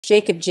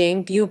Jacob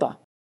Gyang Buba.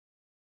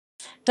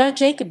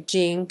 Jacob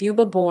Gyang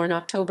Buba, born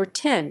October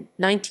 10,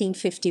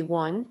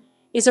 1951,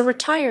 is a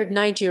retired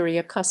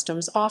Nigeria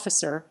customs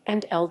officer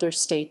and elder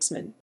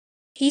statesman.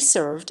 He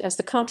served as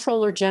the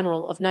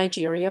Comptroller-General of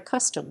Nigeria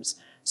Customs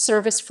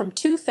Service from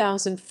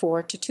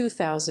 2004 to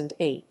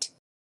 2008.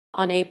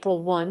 On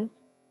April 1,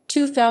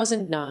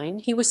 2009,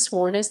 he was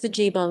sworn as the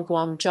Gbong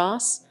Gwom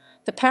Jos,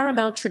 the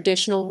paramount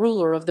traditional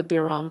ruler of the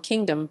Berom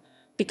Kingdom,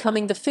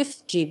 becoming the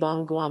fifth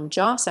Gbong Gwom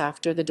Jos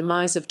after the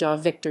demise of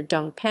Victor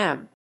Dung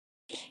Pam.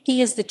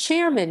 He is the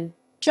chairman,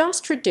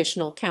 Jos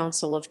Traditional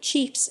Council of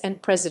Chiefs,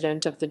 and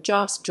president of the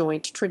Jos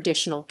Joint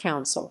Traditional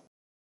Council.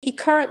 He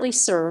currently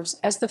serves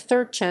as the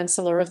third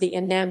Chancellor of the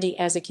Nnamdi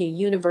Azikiwe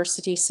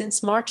University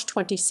since March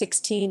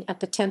 2016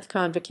 at the 10th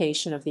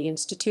convocation of the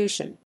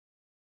institution.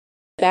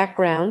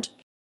 Background: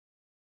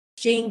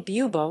 Gyang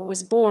Buba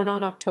was born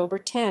on October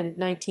 10,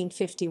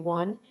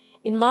 1951,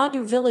 in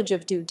Madu village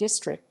of Du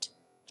District,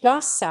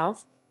 Jos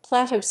South,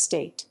 Plateau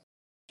State.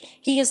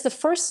 He is the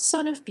first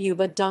son of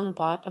Buba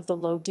Dungbot of the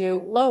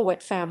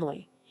Lowet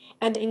family,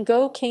 and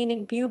Ngo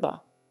Kaning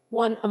Buba,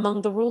 one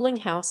among the ruling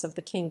house of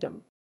the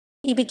kingdom.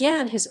 He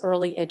began his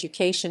early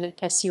education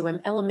at SUM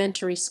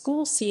Elementary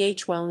School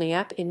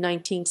Chwelniap in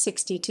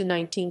 1960 to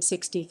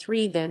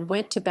 1963, then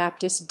went to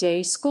Baptist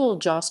Day School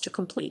Jos to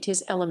complete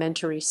his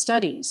elementary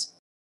studies.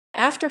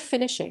 After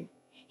finishing,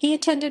 he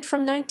attended from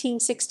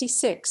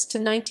 1966 to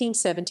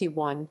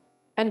 1971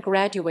 and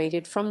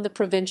graduated from the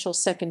Provincial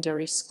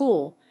Secondary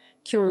School,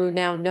 Kuru,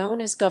 now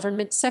known as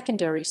Government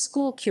Secondary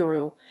School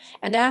Kuru,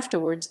 and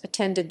afterwards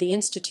attended the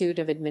Institute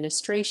of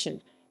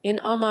Administration in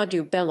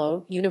Ahmadu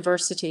Bello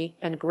University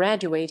and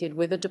graduated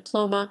with a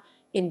diploma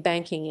in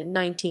banking in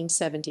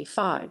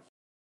 1975.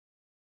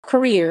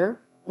 Career: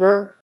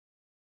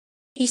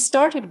 He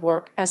started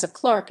work as a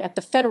clerk at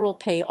the Federal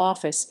Pay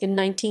Office in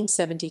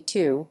 1972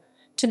 to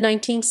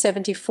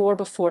 1974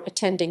 before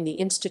attending the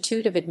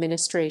Institute of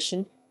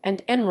Administration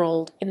and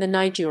enrolled in the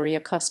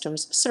Nigeria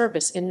Customs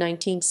Service in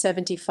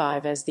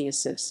 1975 as the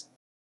assist.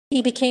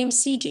 He became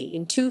CG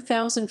in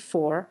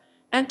 2004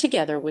 and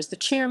together was the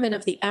chairman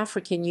of the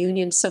African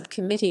Union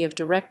Subcommittee of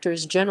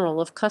Directors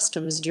General of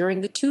Customs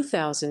during the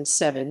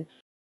 2007.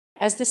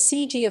 As the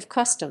CG of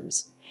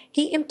Customs,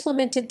 he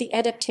implemented the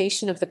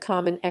adaptation of the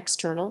Common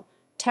External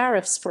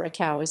Tariffs for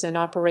ECOWAS and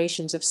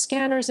operations of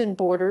scanners and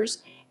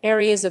borders,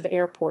 areas of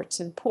airports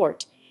and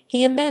port.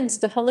 He amends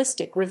the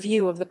Holistic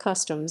Review of the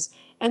Customs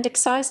and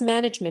Excise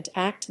Management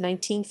Act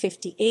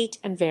 1958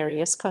 and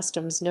various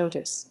customs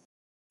notice.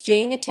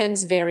 Gyang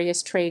attends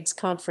various trades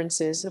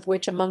conferences, of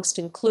which amongst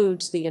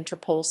includes the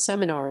Interpol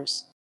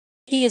seminars.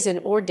 He is an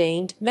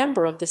ordained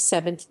member of the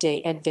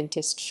Seventh-day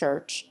Adventist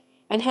Church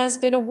and has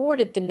been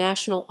awarded the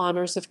national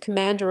honors of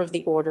Commander of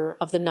the Order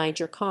of the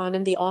Niger Khan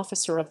and the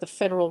Officer of the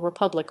Federal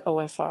Republic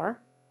OFR.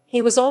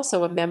 He was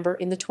also a member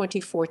in the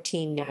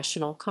 2014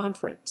 National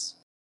Conference.